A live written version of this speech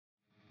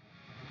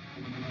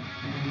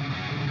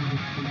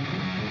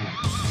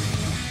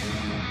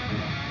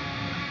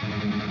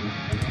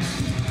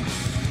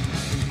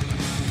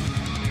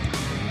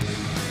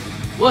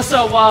What's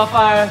up,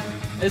 Wildfire?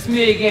 It's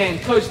me again,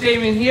 Coach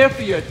Damien here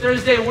for your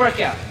Thursday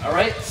workout, all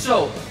right?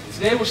 So,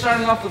 today we're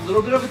starting off with a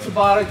little bit of a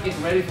Tabata,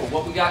 getting ready for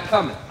what we got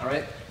coming, all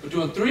right? We're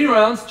doing 3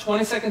 rounds,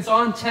 20 seconds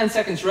on, 10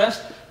 seconds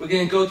rest. We're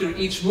gonna go through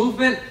each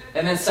movement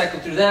and then cycle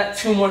through that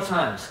 2 more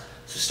times.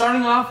 So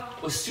starting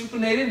off with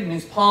supinated,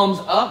 means palms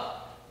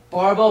up,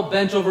 barbell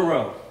bench over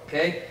row,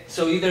 okay?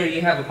 So either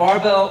you have a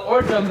barbell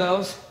or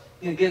dumbbells,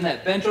 you're gonna get in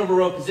that bench over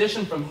row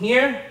position from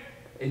here,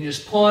 and you're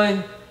just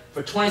pulling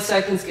for 20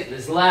 seconds, getting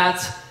his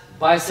lats,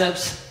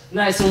 biceps,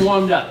 nice and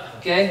warmed up,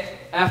 okay?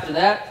 After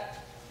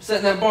that,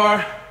 setting that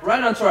bar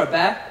right onto our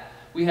back.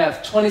 We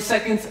have 20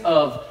 seconds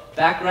of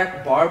back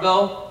rack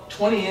barbell,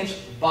 20-inch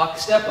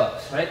box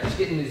step-ups, right? Just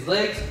getting these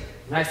legs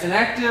nice and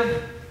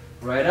active,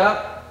 right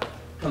up,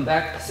 come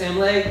back, same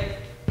leg,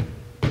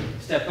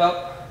 step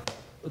up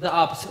with the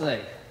opposite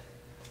leg,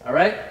 all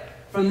right?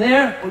 From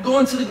there, we're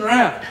going to the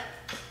ground.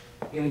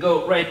 You're gonna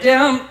go right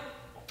down,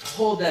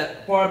 hold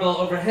that barbell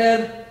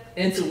overhead,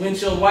 into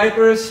windshield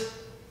wipers,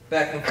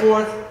 back and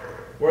forth,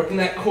 working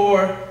that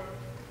core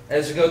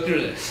as we go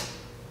through this.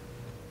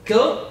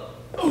 Cool?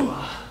 Ooh.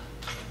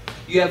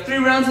 You have 3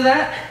 rounds of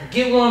that,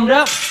 get warmed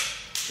up.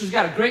 We've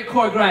got a great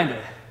core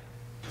grinder.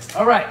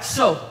 All right,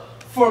 so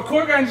for a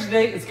core grinder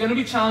today, it's gonna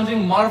be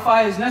challenging,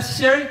 modify as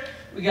necessary.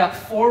 We got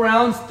 4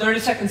 rounds, 30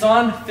 seconds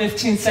on,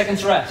 15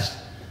 seconds rest,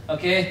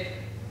 okay?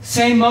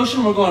 Same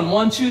motion, we're going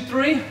 1, 2,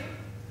 3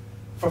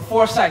 for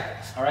 4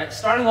 cycles, all right?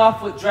 Starting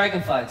off with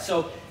dragonfly.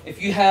 So if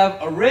you have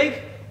a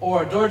rig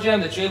or a door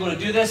jamb that you're able to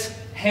do this,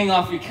 hang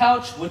off your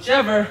couch,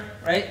 whichever,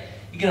 right?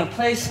 You're gonna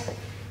place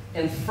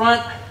in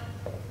front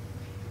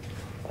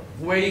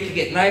where you can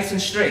get nice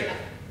and straight.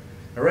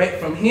 All right,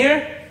 from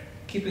here,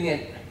 keeping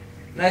it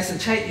nice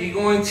and tight, you're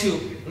going to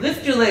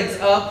lift your legs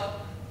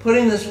up,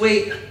 putting this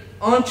weight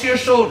onto your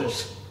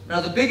shoulders. Now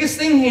the biggest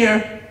thing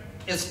here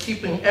is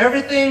keeping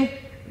everything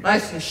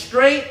nice and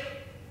straight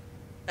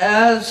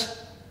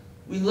as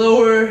we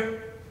lower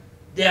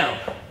down.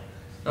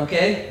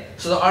 Okay,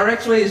 so the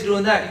RX way is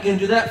doing that. You're gonna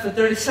do that for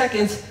 30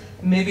 seconds,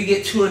 maybe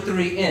get 2 or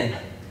 3 in.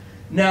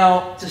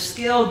 Now, to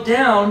scale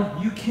down,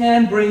 you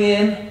can bring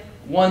in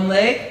one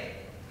leg,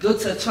 go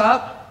to the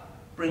top,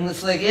 bring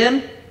this leg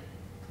in,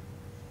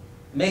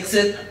 makes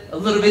it a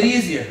little bit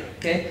easier,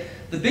 okay?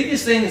 The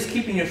biggest thing is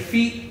keeping your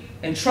feet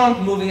and trunk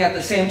moving at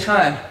the same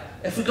time.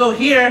 If we go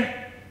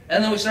here,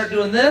 and then we start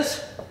doing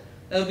this,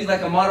 that'll be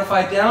like a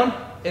modified down.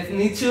 If you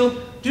need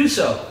to, do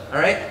so, all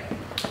right?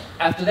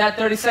 After that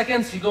 30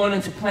 seconds, you're going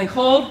into plank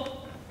hold.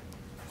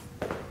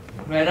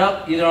 Right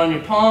up, either on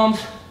your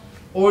palms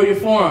or your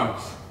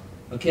forearms.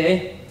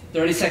 Okay,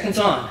 30 seconds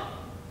on.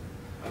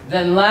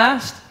 Then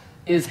last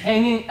is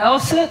hanging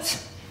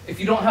L-sits. If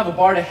you don't have a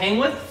bar to hang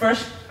with,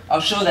 first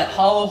I'll show that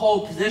hollow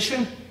hold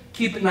position.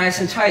 Keep it nice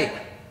and tight,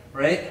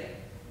 right?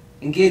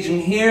 Engaging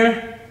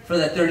here for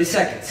that 30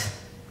 seconds.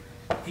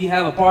 If you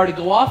have a bar to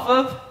go off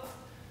of,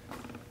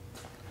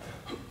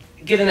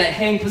 get in that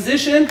hang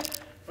position.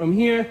 From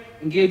here,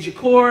 engage your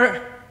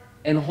core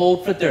and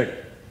hold for 30.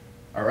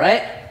 All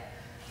right?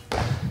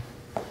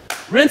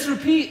 Rinse,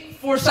 repeat,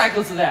 4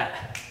 cycles of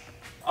that.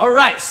 All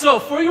right, so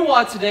for your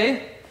WOD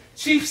today,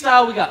 Chief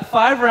style, we got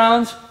 5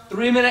 rounds,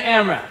 3-minute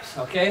AMRAPs,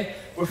 okay?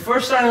 We're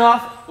first starting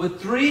off with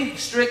 3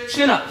 strict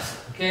chin-ups,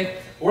 okay?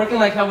 Working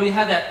like how we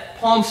had that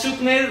palm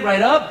supinated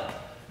right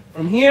up.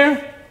 From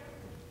here,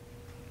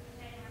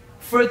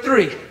 for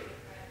 3,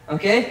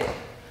 okay?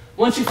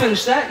 Once you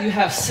finish that, you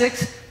have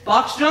 6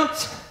 box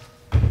jumps.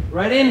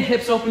 Right in,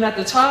 hips open at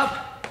the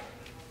top.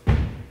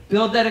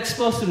 Build that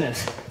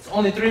explosiveness. It's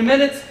only 3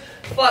 minutes.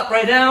 Flop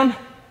right down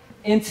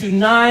into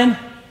 9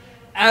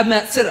 ab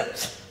mat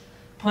sit-ups.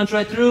 Punch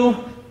right through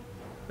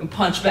and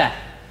punch back,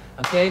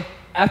 okay?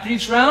 After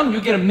each round,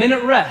 you'll get a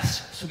minute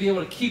rest, so be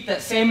able to keep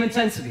that same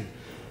intensity.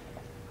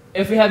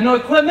 If we have no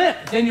equipment,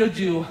 then you'll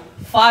do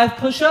 5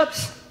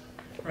 push-ups,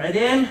 right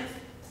in,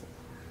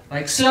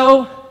 like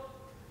so.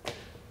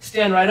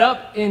 Stand right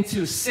up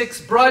into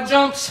 6 broad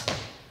jumps,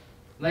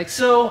 like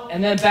so,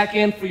 and then back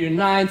in for your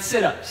 9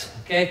 sit-ups,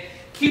 okay?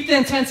 Keep the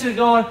intensity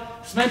going.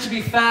 It's meant to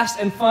be fast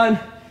and fun.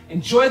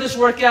 Enjoy this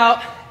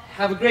workout.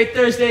 Have a great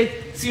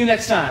Thursday. See you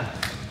next time.